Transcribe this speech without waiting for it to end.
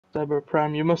Cyber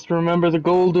Prime, you must remember the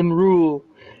golden rule.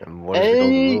 And what is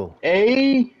the golden rule?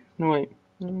 No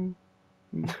wait.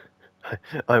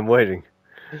 I'm waiting.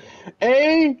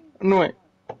 No wait.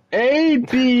 A,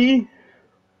 B,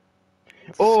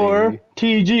 or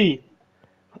C. TG.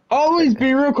 Always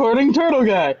be recording Turtle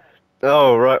Guy.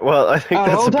 Oh, right. Well, I think At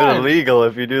that's all a bit times. illegal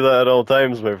if you do that at all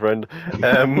times, my friend.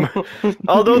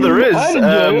 Although there is, I'd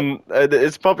enjoy it.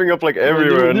 it's popping up like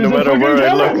everywhere, and no There's a matter fucking where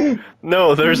I look. camera.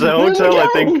 No, there's a There's a hotel, I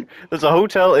think, camera. there's a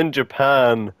hotel in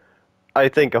Japan, I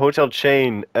think, a hotel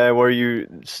chain, where you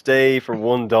stay for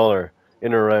 $1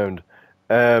 in a round,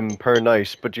 per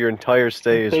night, but your entire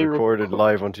stay is They recorded record.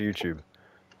 live onto YouTube.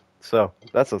 So,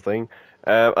 that's a thing.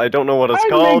 I don't know what it's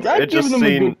called, I'd give them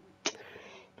a good.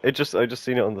 I just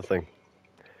seen it on the thing.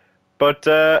 But,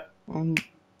 Um,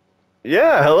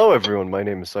 yeah, hello everyone, my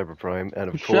name is Cyberprime, and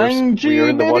of course, Shang-Chi, we are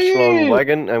in the Watchalong baby!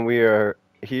 Wagon, and we are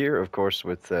here, of course,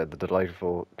 with the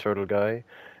delightful Turtle Guy,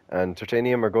 and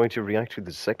Turtanium are going to react to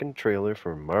the second trailer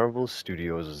for Marvel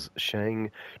Studios'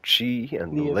 Shang-Chi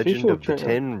and the The Legend official of the trailer.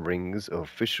 Ten Rings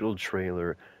official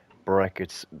trailer,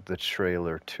 brackets, the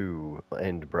trailer 2,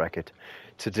 end bracket.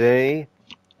 Today,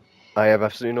 I have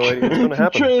absolutely no idea what's going to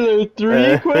happen. Trailer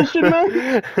 3, question mark?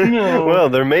 No. Well,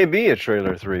 there may be a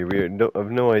trailer 3. We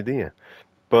have no idea.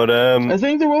 But I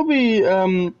think there will be,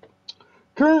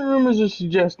 current rumors are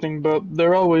suggesting, but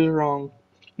they're always wrong.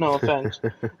 No offense.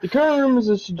 The current rumors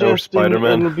are or suggesting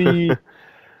Spider-Man. it'll be,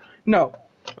 no.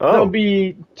 There'll Oh,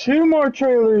 be 2 more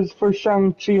trailers for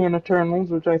Shang-Chi and Eternals,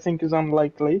 which I think is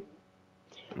unlikely.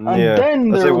 And yeah. then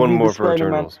Let's say there will one be the more for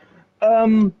Spider-Man. Eternals.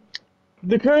 Um,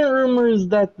 the current rumor is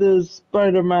that the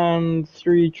Spider-Man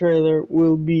 3 trailer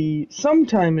will be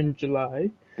sometime in July.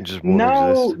 It just won't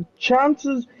Now, exist.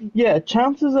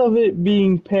 chances of it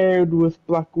being paired with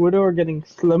Black Widow are getting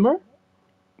slimmer.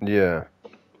 Yeah,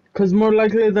 Because more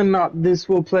likely than not, this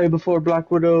will play before Black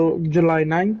Widow July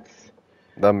 9th.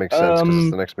 that makes sense because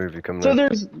it's the next movie coming So out.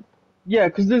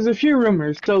 because there's a few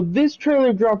rumors. So this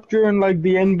trailer dropped during like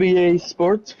the NBA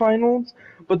sports finals,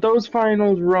 but those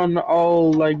finals run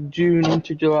all like June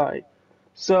into July.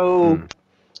 So Hmm.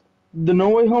 the No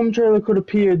Way Home trailer could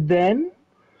appear then.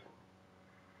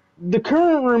 The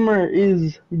current rumor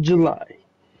is July.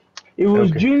 It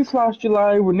was Okay.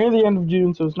 June/July. We're near the end of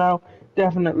June, so it's now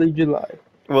definitely July.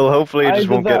 Well, hopefully it just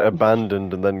Either won't get that.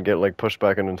 abandoned and then get like pushed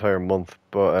back an entire month.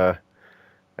 But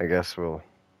I guess we'll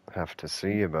have to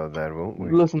see about that, won't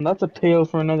we? Listen, that's a tale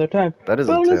for another time. That is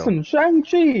a But tale. listen,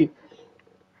 Shang-Chi.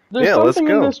 There's Yeah, let's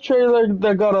something in go. this trailer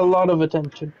that got a lot of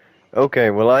attention.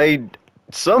 Okay, well, I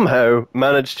somehow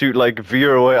managed to like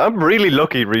veer away. I'm really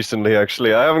lucky recently,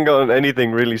 actually. I haven't gotten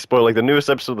anything really spoiled. Like the newest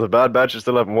episode of The Bad Batch, I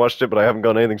still haven't watched it, but I haven't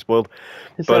gotten anything spoiled.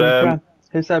 His But Cyber Prime.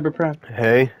 His Cyber Prime.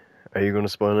 hey, are you going to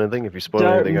spoil anything? If you spoil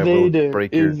Darth anything, I will Vader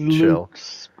break your is shell.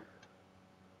 Luke's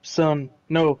son.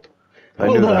 No. I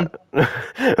Hold knew on.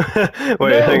 that. Wait,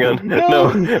 No! hang on.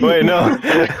 No! No, wait, no.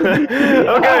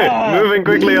 Okay, Ah! moving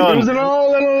quickly It was on. an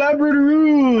all elaborate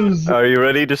ruse! Are you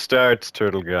ready to start,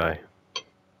 Turtle Guy?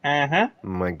 Uh-huh.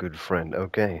 My good friend.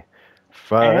 Okay.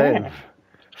 Uh-huh. 5,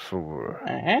 4,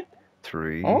 Uh-huh.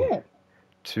 3, Oh.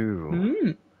 2,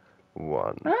 Hmm.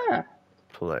 1. Ah.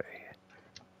 Play.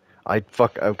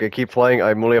 Okay, keep playing.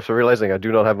 I'm only after realizing I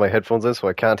do not have my headphones in, so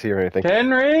I can't hear anything. 10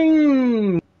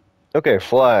 rings! Okay,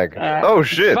 flag. Oh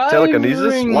shit, 5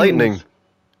 telekinesis? Lightning.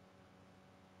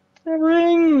 rings!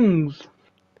 Rings!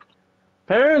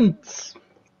 Parents!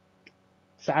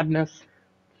 Sadness.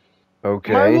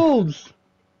 Okay. Marbles!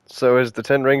 So is the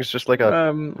 10 rings just like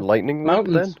a lightning whip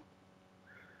then?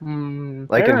 Mountains.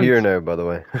 I can hear Parents. now, by the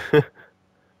way.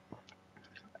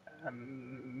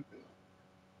 Um,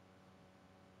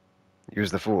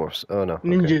 Use the force. Oh no. Okay.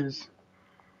 ninjas.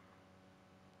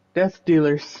 Death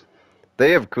dealers.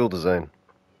 They have cool design.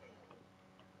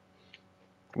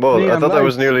 Well, I Neon thought that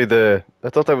was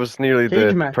lights. nearly Cage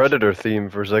the match. Predator theme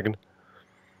for a second.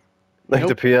 Like the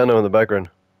Nope. piano in the background.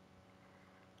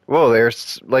 Whoa, they're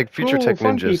like future Cool, tech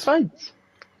funky ninjas. fights.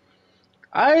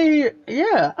 I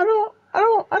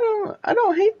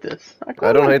don't hate this. I I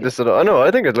quite don't like hate it. this at all. I know,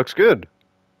 I think it looks good.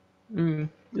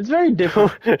 It's very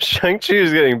different. Shang-Chi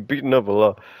is getting beaten up a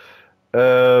lot.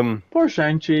 Poor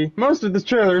Shang-Chi. Most of this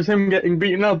trailer is him getting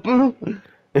beaten up.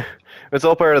 It's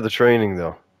all part of the training,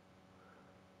 though.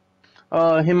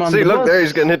 Him on See, the look bus. there,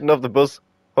 he's getting hit off the bus.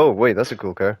 Oh, wait, that's a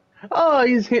cool car. Oh,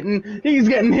 he's getting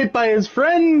hit by his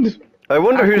friend. I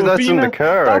wonder who that's in the Aquafina.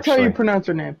 car, That's how you actually. pronounce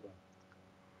her name.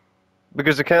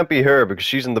 Because it can't be her, because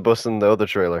she's in the bus in the other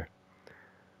trailer.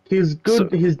 His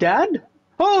dad?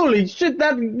 Holy shit,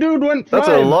 that dude went That's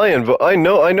flying. a lion, but I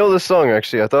know this song,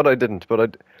 actually. I thought I didn't,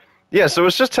 but Yeah, so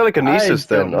it's just telekinesis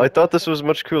I don't then. I know. thought this was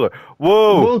much cooler.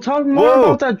 Whoa! We'll talk more Whoa!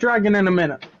 about that dragon in a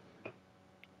minute.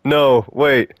 No,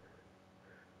 wait.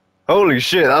 Holy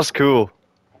shit, that's cool.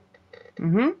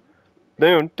 Mm-hmm.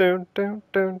 Down, down, down,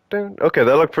 down, down. Okay,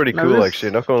 that looked pretty Now cool actually,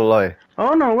 this... not gonna lie.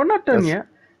 Oh no, we're not done That's... yet.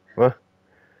 What?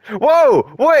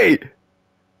 Whoa! Wait!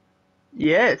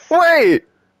 Yes. Wait!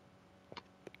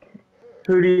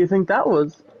 Who do you think that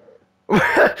was? Wait!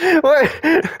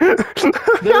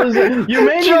 You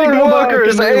may need to John go Walker back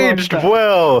has and rewatch aged that.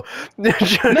 well. No!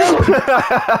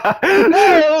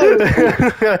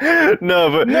 No! No,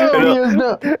 but No, he is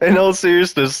not. in all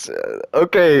seriousness,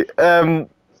 okay.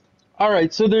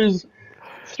 Alright, so there's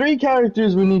 3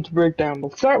 characters we need to break down.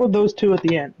 We'll start with those 2 at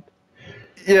the end.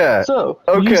 Yeah. So,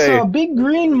 you saw Okay. a big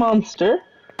green monster.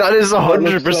 That is That looks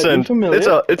slightly 100%. familiar.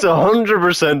 It's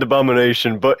 100%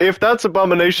 Abomination. But if that's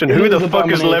Abomination, It who the is fuck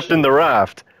is left in Abomination. the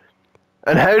raft?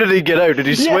 And how did he get out? Did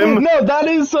he Yeah, swim? no, that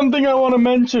is something I want to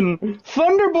mention.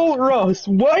 Thunderbolt Ross.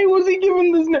 Why was he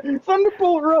given this name?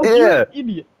 Thunderbolt Ross, you're Yeah. an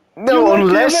idiot. You No, let the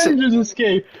unless. Avengers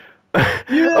escape.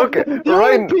 Okay, The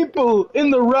right. only people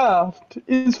in the raft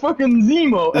is fucking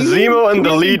Zemo, and he's Zemo and the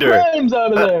committing leader. crimes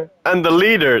out of there. And the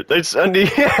leader. And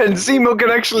Zemo can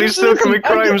actually still Listen, commit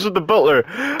crimes with the butler.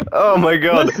 Oh my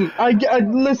god. Listen,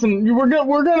 listen. We're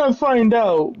gonna find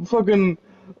out.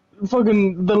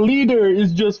 Fucking, the leader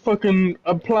is just fucking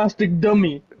a plastic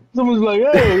dummy. Someone's like,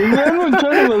 hey, is anyone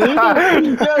checking the leader?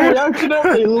 Yeah, we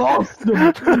accidentally lost him.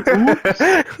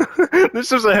 Oops.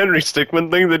 This is a Henry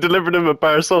Stickmin thing. They delivered him a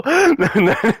parcel, and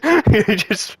then he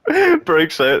just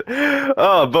breaks out.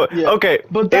 Oh, but Yeah, okay.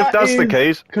 but If that's the is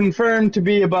case, confirmed to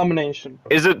be Abomination.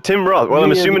 is it Tim Roth? Well, I'm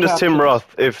Via the assuming it's Tim captions.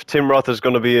 Roth. If Tim Roth is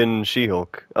going to be in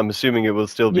She-Hulk, I'm assuming it will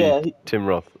still be Yeah, Tim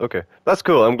Roth. Okay, that's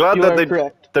cool. I'm glad you that are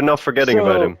correct. they're not forgetting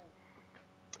about him.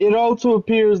 It also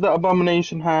appears that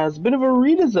Abomination has a bit of a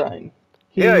redesign.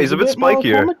 Yeah, he's a bit more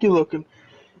spikier. comic-y looking.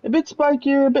 A bit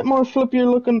spikier, a bit more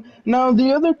flippier looking. Now,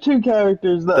 the other 2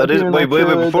 characters that That is appear in wait, that wait,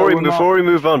 trailer before that we were not... before we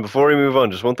move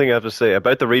on, just one thing I have to say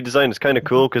about the redesign. It's kind of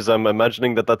cool because I'm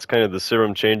imagining that that's kind of the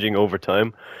serum changing over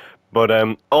time. But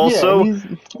also, Yeah,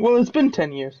 well, it's been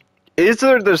 10 years. is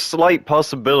there the slight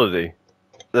possibility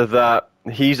that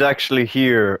he's actually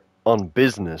here on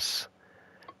business?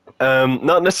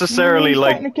 Not necessarily He's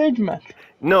like fighting a cage match.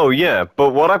 no, yeah,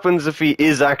 but what happens if he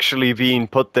is actually being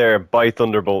put there by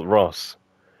Thunderbolt Ross?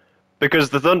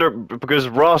 Because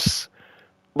Ross,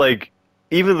 like,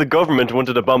 even the government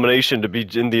wanted Abomination to be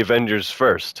in the Avengers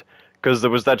first, because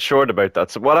there was that short about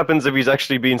that. So what happens if he's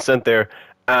actually being sent there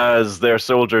as their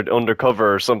soldier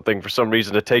undercover or something for some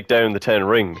reason to take down the Ten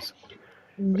Rings?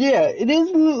 Yeah, it is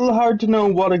a little hard to know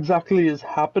what exactly is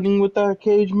happening with that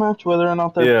cage match, whether or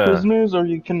not they're Yeah, prisoners or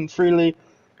you can freely...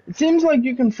 It seems like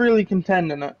you can freely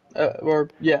contend in it,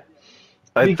 yeah.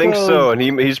 I think Because so, and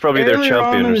he's probably their earlier on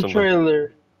champion in or the something.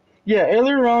 trailer... Yeah,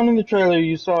 earlier on in the trailer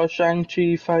you saw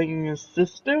Shang-Chi fighting his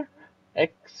sister. I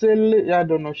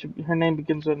don't know, her name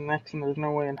begins with an X and there's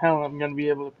no way in hell I'm going to be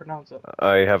able to pronounce it.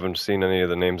 I haven't seen any of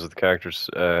the names of the characters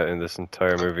in this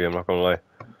entire movie, I'm not gonna lie.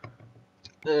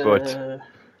 But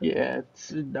Yeah,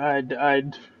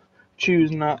 I'd choose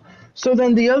not. So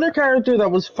then the other character that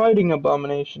was fighting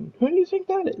Abomination, who do you think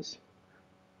that is?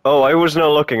 oh, I was not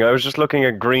looking. I was just looking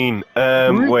at green.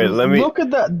 Wait, let me. Look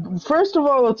at that. First of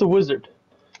all, it's a wizard.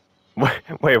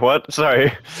 Wait, what?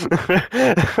 Sorry.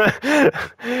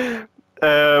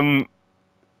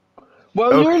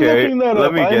 While you're Okay, looking that let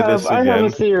up, me get this I have a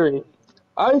again. theory.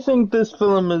 I think this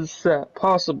film is set,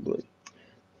 possibly,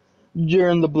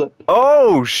 during the blip.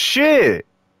 Oh shit!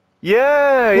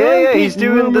 Yeah. He's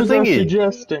doing the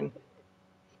thingy.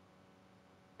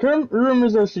 Current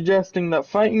rumors are suggesting that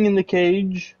fighting in the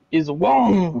cage is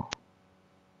Wong.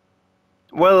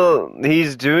 Well,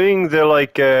 he's doing the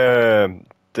like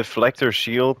deflector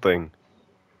shield thing.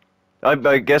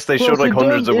 I guess they showed Plus, like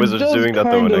hundreds of wizards doing that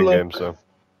though in Endgame. So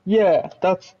Yeah,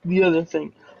 that's the other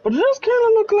thing. But it does kind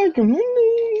of look like him.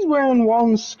 He's wearing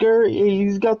Wong's skirt.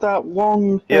 He's got that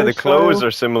Wong yeah, the clothes hairstyle.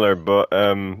 are similar, but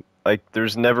like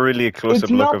there's never really a close-up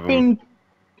It's look not of him. been.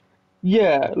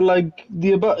 Yeah, like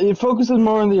it focuses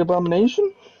more on the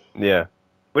Abomination. Yeah,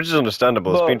 which is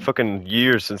understandable. It's been But fucking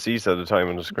years since he's had a time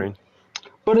on the screen.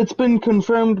 but it's been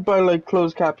confirmed by like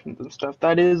closed captions and stuff.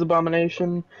 That is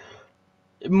Abomination.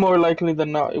 More likely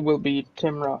than not, it will be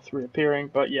Tim Roth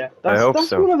reappearing. But yeah, I hope that's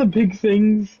so. one of the big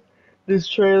things this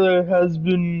trailer has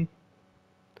been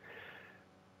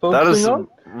That is focusing on.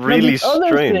 really Now, the other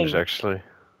strange, thing, actually.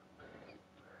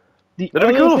 the It'd be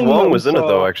other cool if thing Wong that we was in it, though,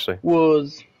 saw actually.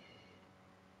 was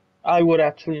I would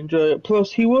actually enjoy it.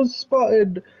 Plus, he was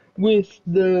spotted with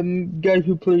the guy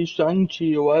who plays Shang-Chi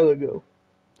a while ago.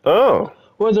 Oh.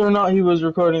 Whether or not he was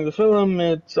recording the film,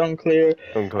 it's unclear, and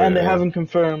they Unclear, yeah. haven't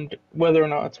confirmed whether or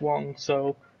not it's Wong.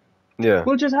 So Yeah.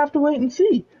 we'll just have to wait and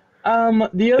see. The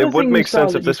It other would thing we make saw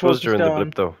sense if that you this was focused during the on,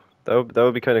 blip, though. That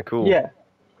would be kind of cool. yeah.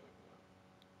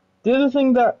 The other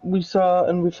thing that we saw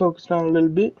and we focused on a little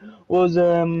bit was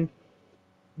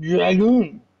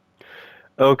Dragoon.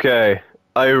 Okay.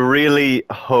 I really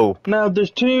hope. Now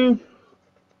there's two.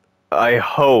 I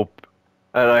hope,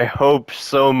 and I hope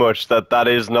so much that that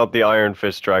is not the Iron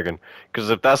Fist dragon. Because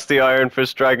if that's the Iron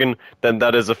Fist dragon, then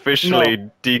that is officially No,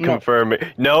 no.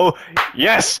 deconfirming. No,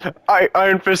 yes,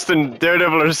 Iron Fist and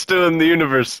Daredevil are still in the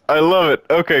universe. I love it.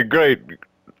 Okay, great.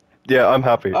 Yeah, I'm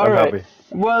happy. All I'm right. happy.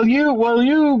 Well,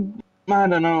 you, I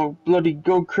don't know, bloody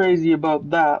go crazy about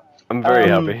that. I'm very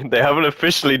Um, happy. They haven't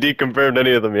officially deconfirmed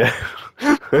any of them yet.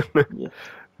 yeah.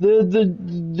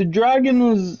 The dragon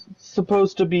is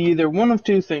supposed to be either one of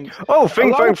two things. Oh, A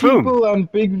Fing lot Fang of Foom. people on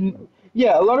big,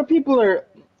 yeah, a lot of people are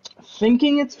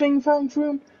thinking it's Fing Fang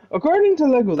Foom. According to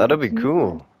Lego That'd be Leaks,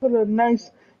 cool.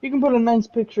 you can put a nice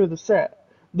picture of the set.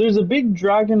 There's a big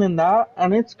dragon in that,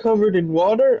 and it's covered in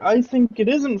water. I think it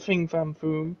isn't Fing Fang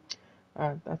Foom.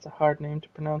 That's a hard name to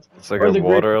pronounce. It's like Or a the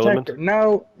Great water element. Protector.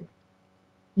 Now,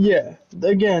 yeah,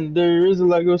 again, there is a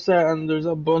Lego set, and there's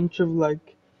a bunch of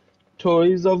like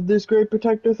toys of this Great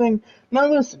Protector thing. Now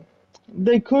listen,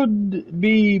 they could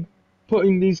be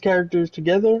putting these characters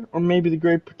together, or maybe the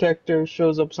Great Protector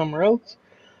shows up somewhere else,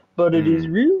 but it is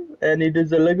Hmm. real, and it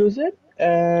is a Lego set,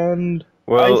 and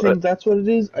I Well, think that's what it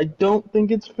is. I don't think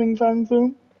it's Fing Fang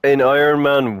Foom. in Iron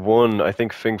Man 1, I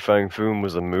think Fing Fang Foom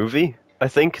was a movie. I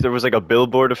think there was like a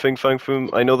billboard of Fing Fang Foom.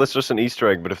 I know that's just an Easter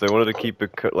egg, but if they wanted to keep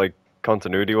it like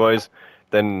continuity wise,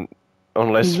 then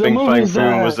unless The Fing Fang movie's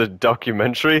Foom was a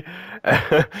documentary,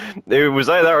 it was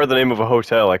either that or the name of a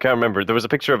hotel. I can't remember. There was a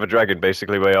picture of a dragon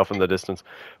basically way off in the distance.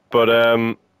 But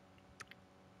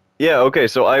yeah, okay,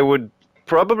 so I would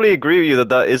probably agree with you that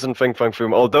that isn't Fing Fang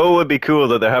Foom, although it would be cool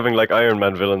that they're having like Iron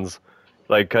Man villains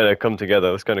like kind of come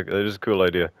together. It is a cool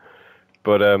idea.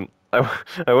 But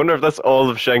I wonder if that's all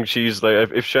of Shang-Chi's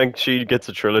like if Shang-Chi gets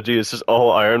a trilogy, it's just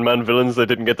all Iron Man villains they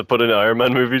didn't get to put in Iron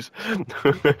Man movies.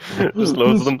 Just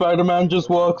loads of them. Spider-Man just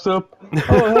walks up.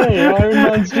 Oh hey, Iron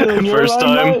Man's stealing your First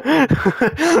time. limelight.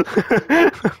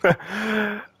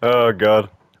 Oh god.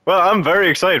 Well, I'm very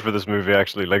excited for this movie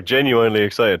actually, like genuinely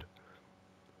excited.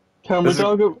 Can we This is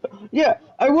talk? Yeah,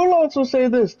 I will also say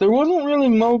this: there wasn't really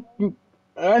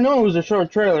I know it was a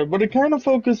short trailer, but it kind of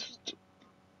focused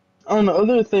on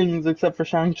other things except for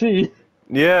Shang-Chi.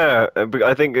 yeah, but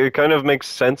I think it kind of makes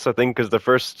sense. I think because the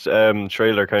first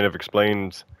trailer kind of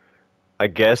explained, I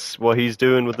guess, what he's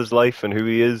doing with his life and who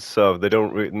he is. So they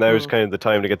don't. Now is Hmm. kind of the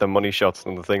time to get the money shots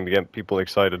on the thing to get people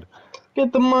excited,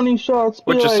 Get the money shots. Be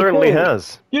which it like, certainly hey,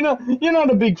 has. you're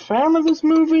not a big fan of this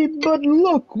movie, but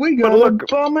look, we But got look, we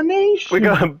got Abomination.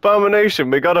 Abomination.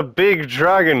 We got a big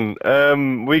dragon.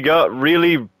 We got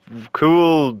really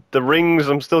cool. The rings.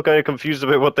 I'm still kind of confused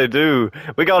about what they do.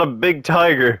 We got a big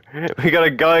tiger. We got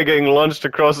a guy getting launched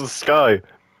across the sky.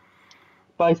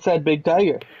 By said big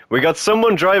tiger. We got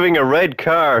someone driving a red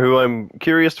car who I'm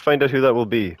curious to find out who that will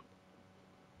be.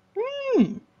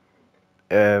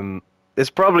 Hmm. It's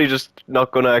probably just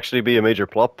not going to actually be a major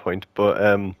plot point, but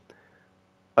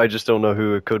I just don't know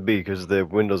who it could be because the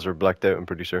windows are blacked out, I'm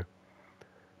pretty sure.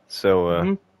 So,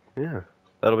 Hmm. yeah,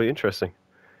 that'll be interesting.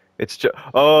 It's just.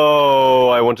 Oh,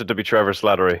 I wanted to be Trevor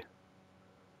Slattery.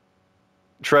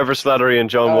 Trevor Slattery and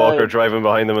John Walker driving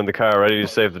behind them in the car, ready to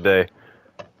save the day.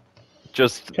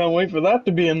 Just. Can't wait for that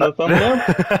to be in the thumbnail.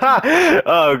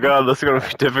 Oh god, that's gonna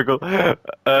be difficult. I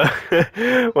do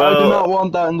not Well,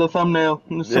 want that in the thumbnail.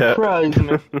 yeah. Surprise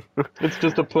me. It's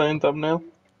just a plain thumbnail.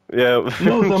 Yeah.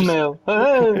 No just, thumbnail.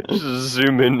 Hey. just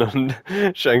zoom in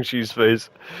on Shang-Chi's face.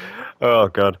 Oh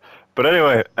god. But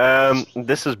anyway,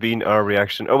 this has been our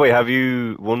reaction. Oh wait, have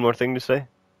you one more thing to say?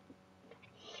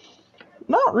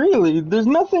 Not really. There's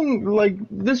nothing like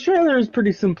this trailer is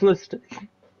pretty simplistic.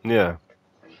 Yeah.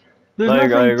 There's I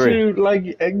nothing agree. to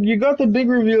like. You got the big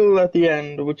reveal at the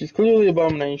end, which is clearly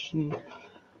Abomination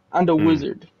and a Hmm.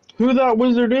 wizard. Who that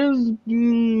wizard is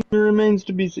remains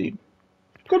to be seen.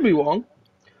 Could be Wong.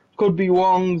 Could be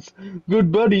Wong's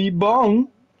good buddy Bong.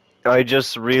 I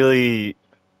just really.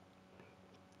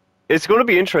 It's going to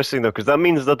be interesting though, because that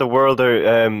means that the world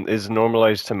is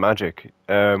normalized to magic,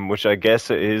 which I guess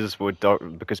it is with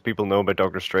because people know about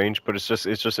Doctor Strange. But it's just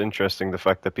interesting the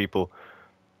fact that people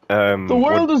The would.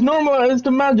 world is normalized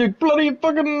to magic. Bloody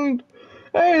fucking.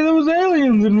 Hey, there was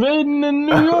aliens invading in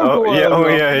New York a while Oh ago.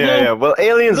 yeah, yeah, Yeah, yeah. Well,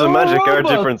 aliens there and were magic are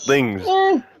different robots. things.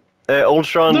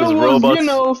 Ultron There is was,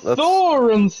 robots. That's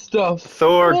Thor and stuff.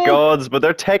 Thor gods, but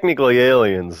they're technically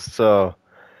aliens. So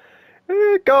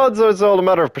Gods, it's all a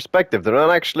matter of perspective. They're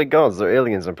not actually gods. They're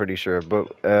aliens, I'm pretty sure. But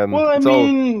Well, I it's all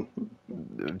mean,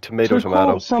 tomato, to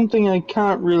tomato. quote something I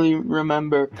can't really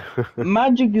remember,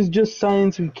 magic is just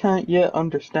science we can't yet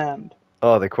understand.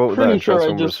 Oh, they quoted that Pretty in sure I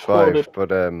Transformers just 5, quoted.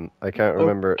 but I can't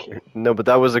remember. Okay, No, but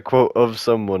that was a quote of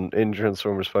someone in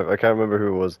Transformers 5. I can't remember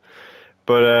who it was.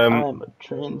 But I'm a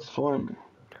transformer.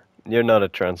 you're not a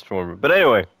Transformer. But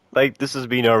anyway, like this has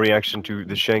been our reaction to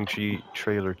the Shang-Chi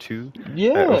trailer 2,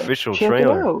 Yeah, official check it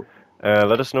trailer. out.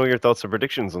 Let us know your thoughts and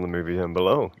predictions on the movie down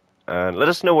below. And let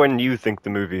us know when you think the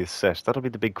movie is set. That'll be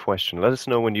the big question. Let us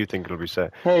know when you think it'll be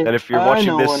set. Hey, And if you're I watching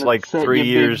know this when it's like set, three you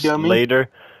big years dummy. later,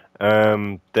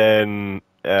 then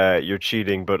you're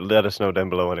cheating. But let us know down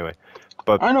below anyway.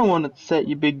 But I know when it's set,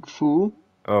 you big fool.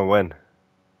 oh, when?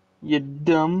 You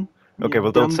dumb. You Okay,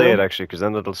 well don't dum say it dum. actually, because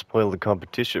then it'll spoil the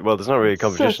competition. Well, there's not really a It's set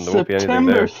competition. There won't be anything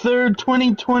September there. 3rd,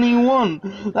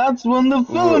 2021. That's when the Wha-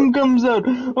 film comes out.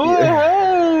 Oh,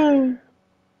 Yeah, hey!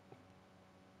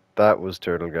 that was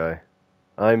Turtle Guy.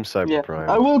 I'm Yeah, Cyberprime.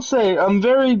 I will say, I'm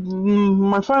very.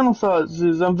 My final thoughts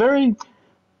is I'm very.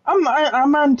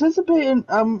 I'm anticipating.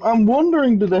 I'm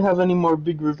wondering, do they have any more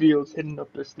big reveals hidden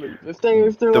up their sleeve? If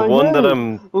they're The like, one that hey,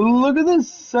 I'm look at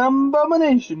this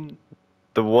abomination.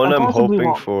 The one I'm I'm possibly hoping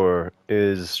wrong. for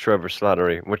is Trevor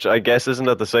Slattery, which I guess isn't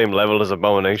at the same level as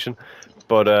Abomination,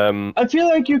 but I feel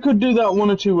like you could do that one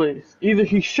of two ways. Either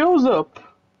he shows up,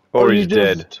 or or you he's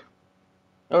dead. just,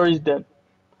 or he's dead.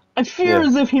 I fear Yeah.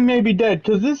 as if he may be dead,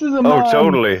 because this is a Oh, man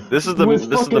totally. with This is the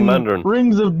fucking Mandarin.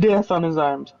 rings of death on his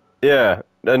arms. Yeah,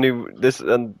 and and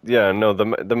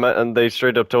they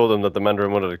straight up told him that the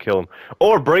Mandarin wanted to kill him,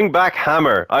 or bring back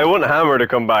Hammer. I want Hammer to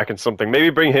come back in something. Maybe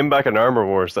bring him back in Armor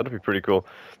Wars. That'd be pretty cool.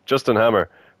 Justin Hammer.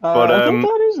 But I think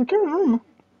that is the current rumor.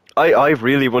 I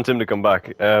really want him to come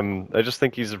back. I just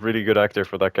think he's a really good actor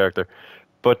for that character.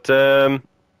 But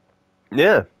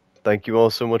yeah, thank you all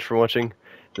so much for watching.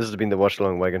 This has been the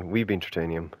Watchalong Wagon. We've been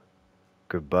Turtanium.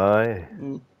 Goodbye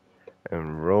Mm.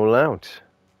 and roll out.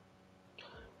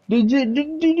 Did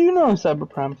you know,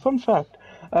 Cyberprime? Fun fact.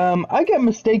 I get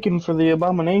mistaken for the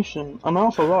Abomination an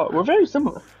awful lot. We're very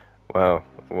similar. Wow.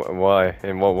 Why?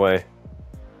 In what way?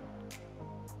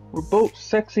 We're both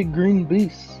sexy green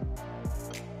beasts.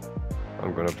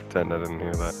 I'm gonna pretend I didn't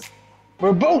hear that.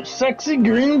 We're both sexy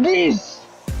green beasts!